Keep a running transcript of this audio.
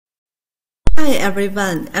Hi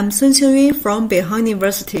everyone, I'm Qingyun from Beihang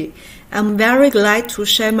University. I'm very glad to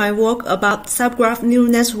share my work about subgraph neural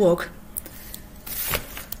network.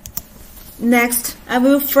 Next, I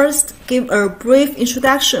will first give a brief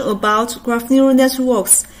introduction about graph neural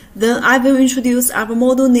networks. Then I will introduce our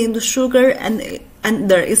model named Sugar and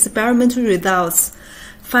the experimental results.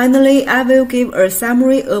 Finally, I will give a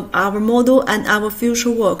summary of our model and our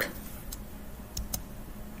future work.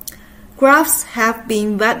 Graphs have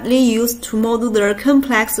been widely used to model the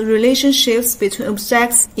complex relationships between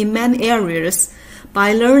objects in many areas.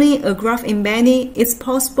 By learning a graph embedding, it's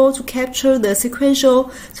possible to capture the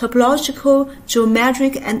sequential, topological,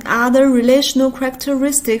 geometric, and other relational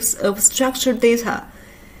characteristics of structured data.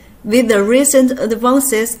 With the recent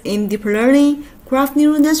advances in deep learning, graph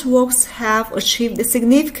neural networks have achieved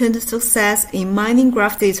significant success in mining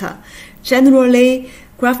graph data. Generally,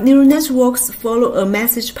 graph neural networks follow a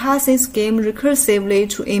message passing scheme recursively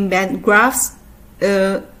to embed graphs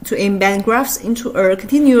into a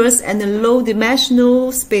continuous and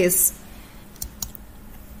low-dimensional space.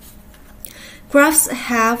 Graphs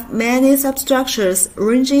have many substructures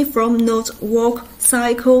ranging from node, walk,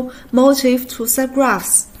 cycle, motif to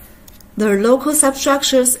subgraphs. The local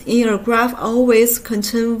substructures in a graph always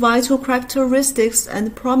contain vital characteristics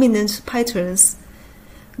and prominent patterns.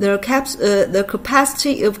 The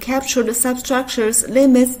capacity of captured substructures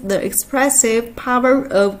limits the expressive power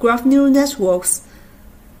of graph neural networks.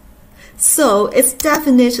 So it's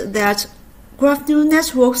definite that graph neural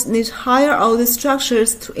networks need higher order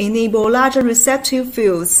structures to enable larger receptive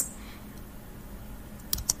fields.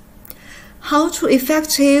 How to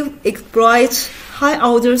effectively exploit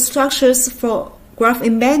high-order structures for graph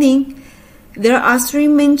embedding? There are three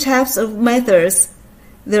main types of methods.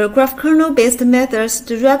 The graph kernel-based methods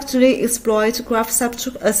directly exploit graph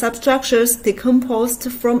substructures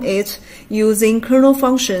decomposed from it using kernel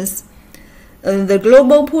functions. The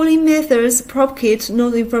global pooling methods propagate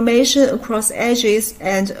node information across edges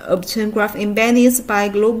and obtain graph embeddings by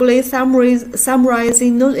globally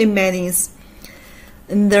summarizing node embeddings.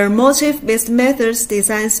 The motif-based methods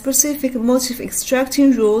design specific motif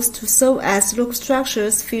extracting rules to solve as local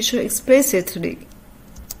structures feature explicitly.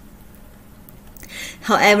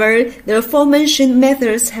 However, the aforementioned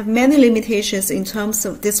methods have many limitations in terms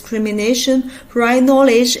of discrimination, prior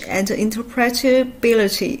knowledge, and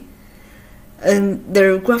interpretability.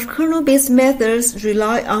 The graph kernel-based methods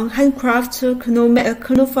rely on handcrafted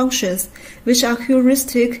kernel functions, which are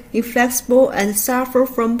heuristic, inflexible, and suffer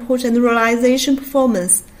from poor generalization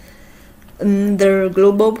performance. The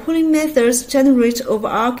global pooling methods generate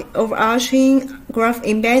overarching graph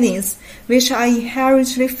embeddings, which are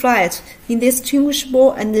inherently flat,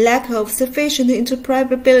 indistinguishable, and lack of sufficient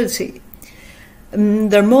interpretability.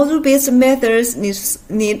 The model-based methods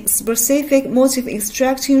need specific motif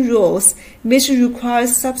extracting rules, which require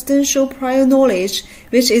substantial prior knowledge,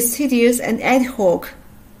 which is tedious and ad hoc.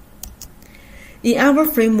 In our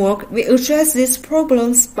framework, we address these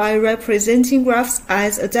problems by representing graphs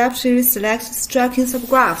as adaptively selected striking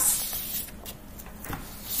subgraphs.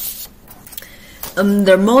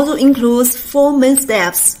 The model includes four main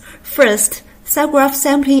steps. First, subgraph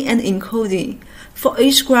sampling and encoding. For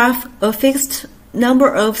each graph, a fixed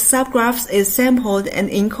number of subgraphs is sampled and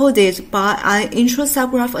encoded by an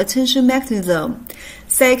intra-subgraph attention mechanism.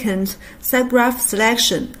 Second, subgraph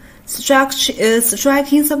selection.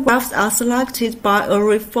 Striking subgraphs are selected by a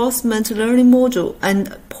reinforcement learning module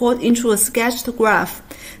and poured into a sketched graph.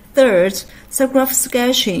 Third, subgraph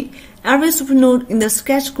sketching. Every supernode in the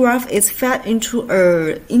sketched graph is fed into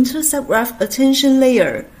an inter-subgraph attention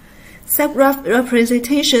layer. Subgraph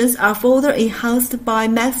representations are further enhanced by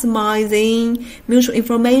maximizing mutual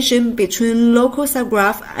information between local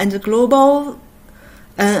subgraph and global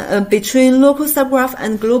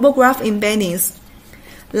graph embeddings.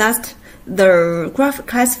 Last, the graph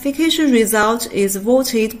classification result is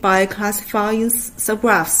voted by classifying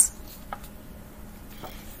subgraphs.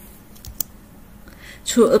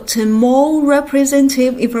 To obtain more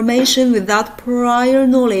representative information without prior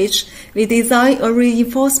knowledge, we design a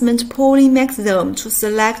reinforcement pooling mechanism to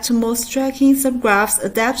select more striking subgraphs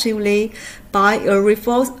adaptively by a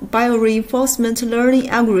reinforcement learning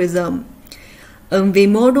algorithm. We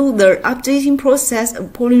model the updating process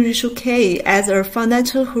of pooling ratio K as a finite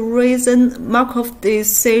horizon Markov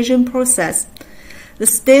decision process. The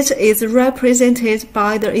state is represented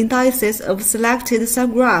by the indices of selected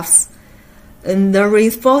subgraphs. The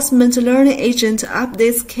reinforcement learning agent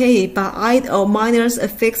updates K by add or minus a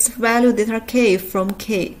fixed value data K from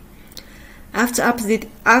K. After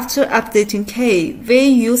updating K, we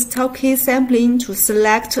use top K sampling to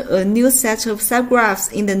select a new set of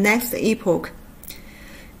subgraphs in the next epoch.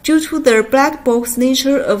 Due to the black box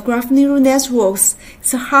nature of graph neural networks,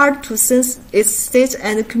 it's hard to sense its state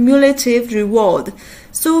and cumulative reward.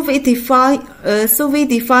 So we define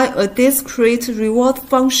a discrete reward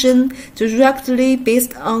function directly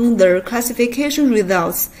based on the classification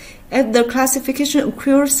results. If the classification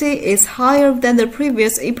accuracy is higher than the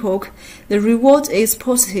previous epoch, the reward is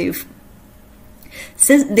positive.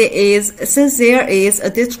 Since there is a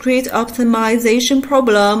discrete optimization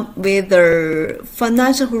problem with a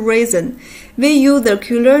finite horizon, we use the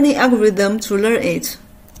Q-learning algorithm to learn it.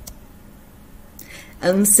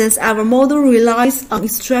 Since our model relies on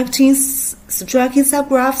extracting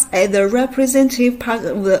subgraphs as the representative part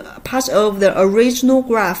of the original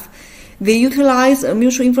graph, we utilize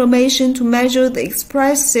mutual information to measure the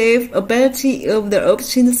expressive ability of the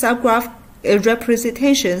obtained subgraph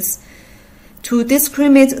representations. To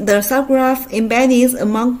discriminate the subgraph embeddings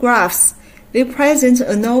among graphs, we present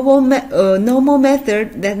a normal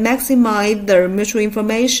method that maximizes the mutual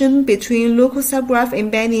information between local subgraph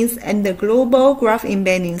embeddings and the global graph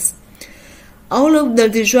embeddings. All of the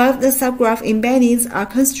derived subgraph embeddings are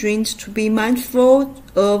constrained to be mindful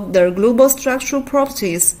of their global structural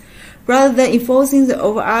properties, rather than enforcing the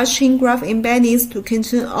overarching graph embeddings to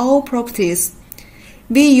contain all properties.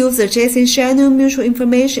 We use the Jianxin mutual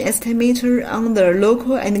information estimator on the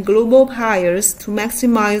local and global pairs to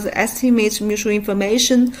maximize the estimate mutual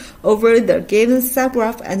information over the given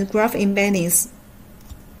subgraph and graph embeddings.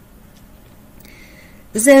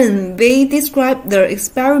 Then we describe the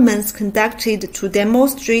experiments conducted to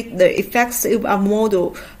demonstrate the effects of our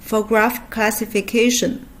model for graph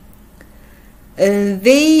classification.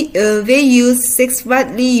 We use 6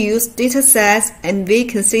 widely used datasets, and we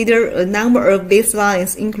consider a number of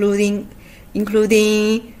baselines, including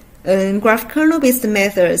graph kernel-based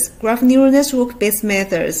methods, graph neural network-based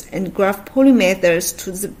methods, and graph pooling methods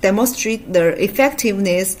to demonstrate the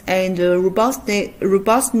effectiveness and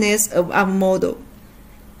robustness of our model.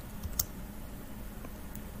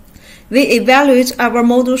 We evaluate our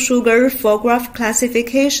model sugar for graph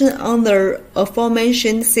classification on the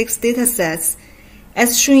aforementioned 6 datasets.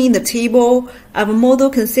 As shown in the table, our model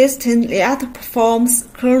consistently outperforms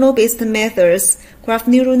kernel-based methods, graph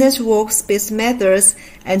neural networks-based methods,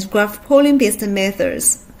 and graph pooling-based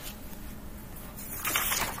methods.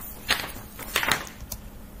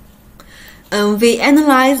 We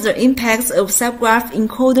analyze the impacts of subgraph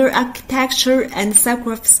encoder architecture and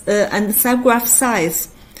subgraph size.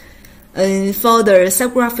 For the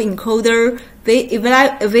subgraph encoder, we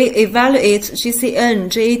evaluate GCN,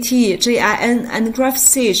 JT, JIN, and graph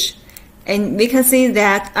search, and we can see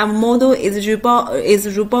that our model is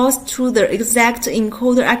robust to the exact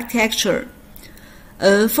encoder architecture.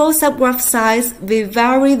 For subgraph size, we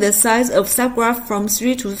vary the size of subgraph from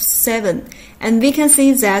 3 to 7, and we can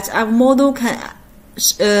see that our model can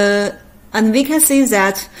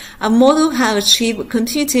achieve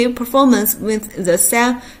competitive performance when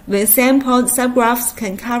sampled subgraphs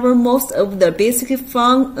can cover most of the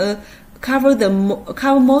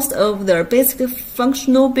basic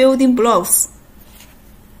functional building blocks.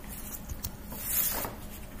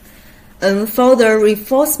 For the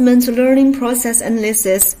reinforcement learning process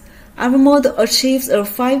analysis, our model achieves a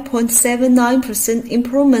 5.79%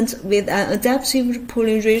 improvement with an adaptive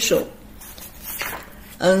pooling ratio.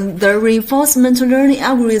 The reinforcement learning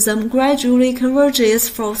algorithm gradually converges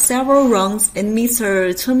for several rounds and meets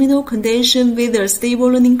a terminal condition with a stable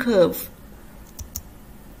learning curve.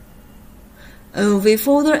 We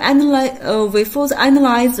further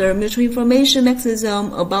analyze the mutual information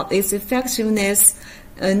mechanism about its effectiveness,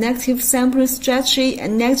 negative sampling strategy,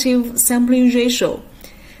 and negative sampling ratio.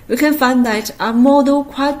 We can find that our model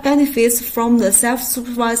quite benefits from the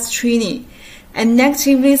self-supervised training, and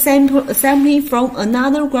negatively sampling from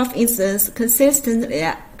another graph instance consistently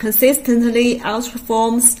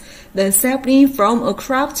outperforms the sampling from a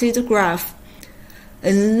corrupted graph.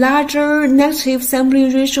 A larger negative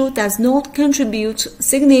sampling ratio does not contribute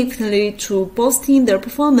significantly to boosting the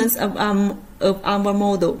performance of our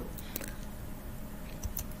model.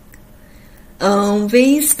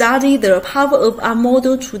 We study the power of our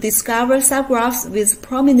model to discover subgraphs with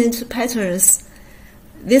prominent patterns.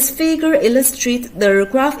 This figure illustrates the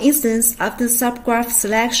graph instance after subgraph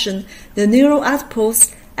selection, the neural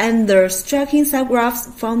outputs, and the striking subgraphs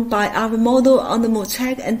found by our model on the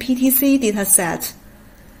MUTEC and PTC dataset.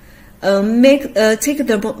 Take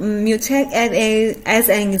the MUTEC as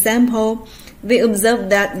an example. We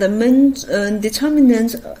observe that the main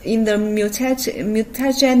determinant in the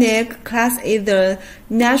mutagenic class is the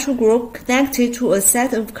natural group connected to a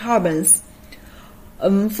set of carbons.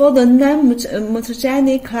 For the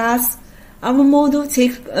non-mutagenic class, our model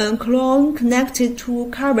takes a clone connected to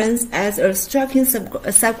carbons as a striking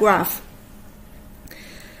subgraph.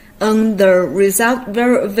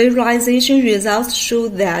 The visualization results show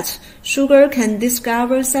that sugar can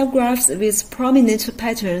discover subgraphs with prominent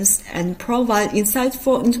patterns and provide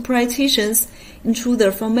insightful interpretations into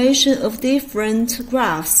the formation of different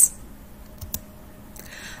graphs.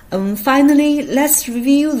 Finally, let's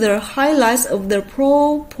review the highlights of the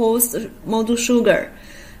proposed model sugar.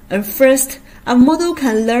 First, our model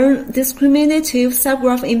can learn discriminative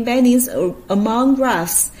subgraph embeddings among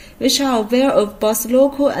graphs, which are aware of both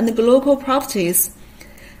local and global properties.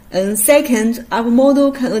 Second, our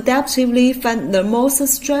model can adaptively find the most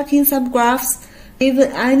striking subgraphs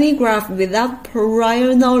given any graph without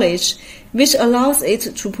prior knowledge, which allows it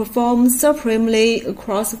to perform supremely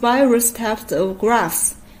across various types of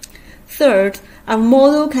graphs. Third, our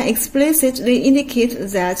model can explicitly indicate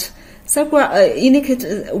what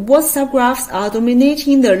subgraphs are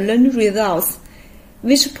dominating the learned results,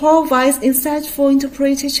 which provides insightful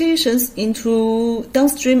interpretations into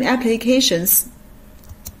downstream applications.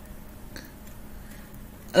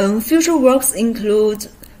 Future works include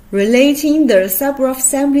relating the subgraph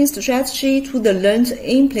sampling strategy to the learned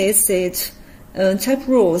implicit type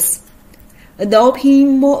rules,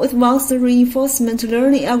 adopting more advanced reinforcement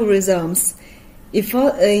learning algorithms,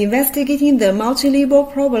 investigating the multi-level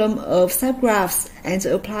problem of subgraphs, and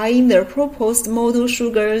applying the proposed model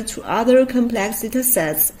sugar to other complex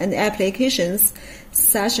datasets and applications,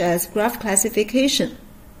 such as graph classification.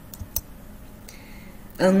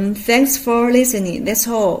 Thanks for listening. That's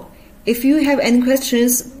all. If you have any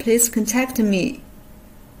questions, please contact me.